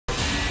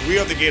We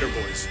are the Gator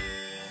Boys.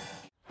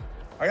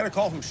 I got a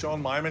call from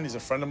Sean Myman, he's a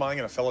friend of mine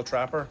and a fellow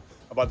trapper,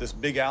 about this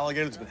big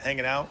alligator that's been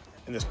hanging out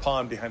in this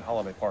pond behind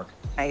Holiday Park.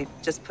 I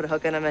just put a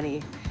hook in him and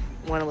he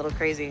went a little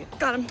crazy.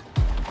 Got him.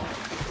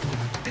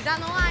 He's on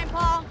the line,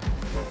 Paul.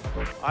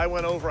 I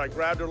went over, I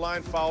grabbed her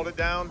line, followed it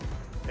down,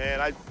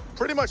 and I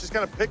pretty much just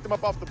kind of picked him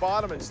up off the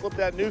bottom and slipped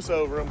that noose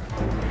over him.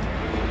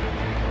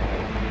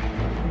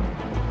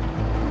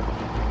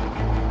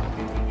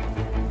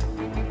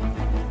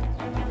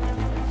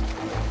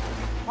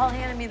 Paul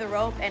handed me the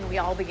rope, and we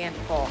all began to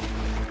pull.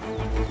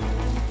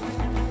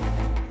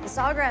 The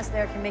sawgrass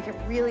there can make it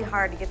really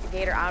hard to get the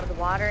gator out of the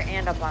water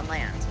and up on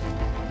land.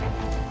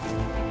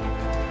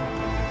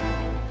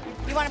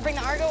 You want to bring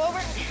the Argo over?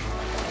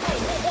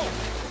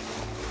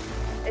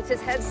 It's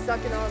his head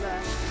stuck in all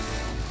that.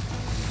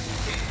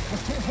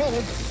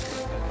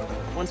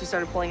 Once we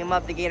started pulling him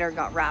up, the gator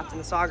got wrapped in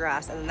the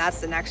sawgrass, and then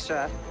that's an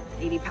extra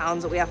 80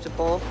 pounds that we have to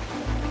pull.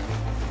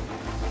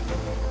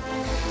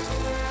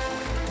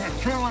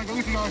 Caroline, go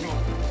get the Argo.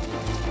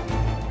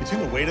 Between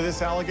the weight of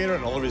this alligator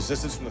and all the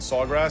resistance from the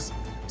sawgrass,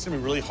 it's gonna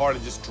be really hard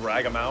to just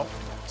drag him out.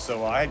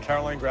 So I had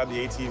Caroline grab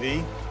the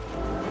ATV.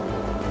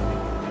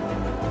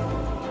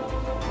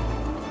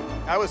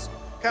 I was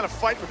kind of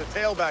fighting with the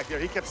tail back there.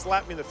 He kept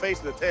slapping me in the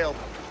face with the tail.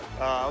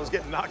 I was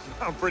getting knocked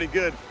down pretty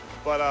good,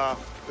 but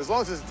as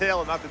long as it's the tail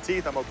and not the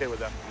teeth, I'm okay with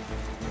that.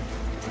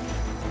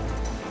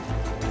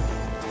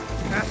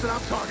 That's what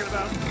I'm talking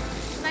about.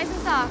 Nice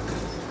and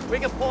soft. We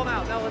can pull him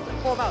out. No, let's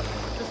pull him out.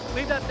 Just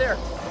leave that there.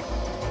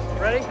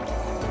 Ready?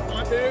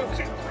 1, 2,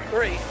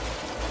 3.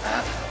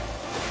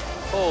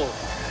 Oh.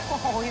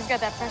 Oh, he's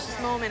got that precious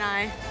moment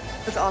eye.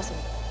 That's awesome.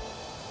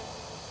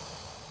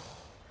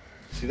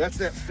 See, that's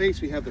that face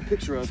we have the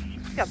picture of.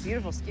 He's got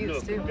beautiful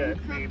scutes, too.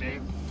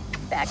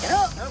 Back it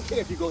up. I don't care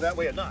if you go that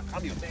way or not.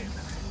 I'm your man.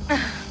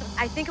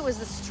 I think it was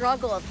the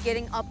struggle of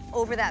getting up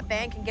over that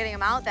bank and getting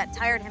him out that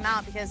tired him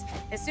out, because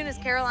as soon as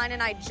Caroline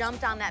and I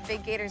jumped on that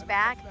big gator's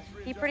back,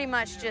 he pretty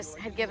much just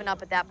had given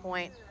up at that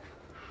point.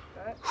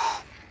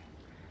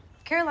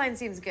 Caroline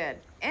seems good,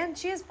 and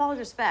she has Paul's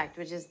respect,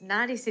 which is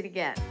not easy to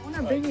get. I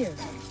wonder how big he is.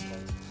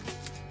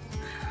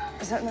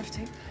 Is that enough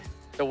tape?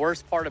 The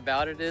worst part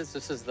about it is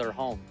this is their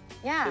home.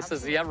 Yeah. This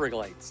is the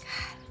Everglades.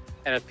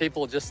 And if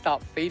people just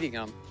stop feeding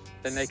them,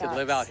 then they could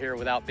live out here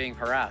without being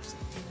harassed.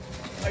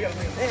 I gotta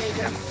bring him. There you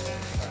go.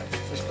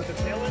 Just put the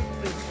tail in.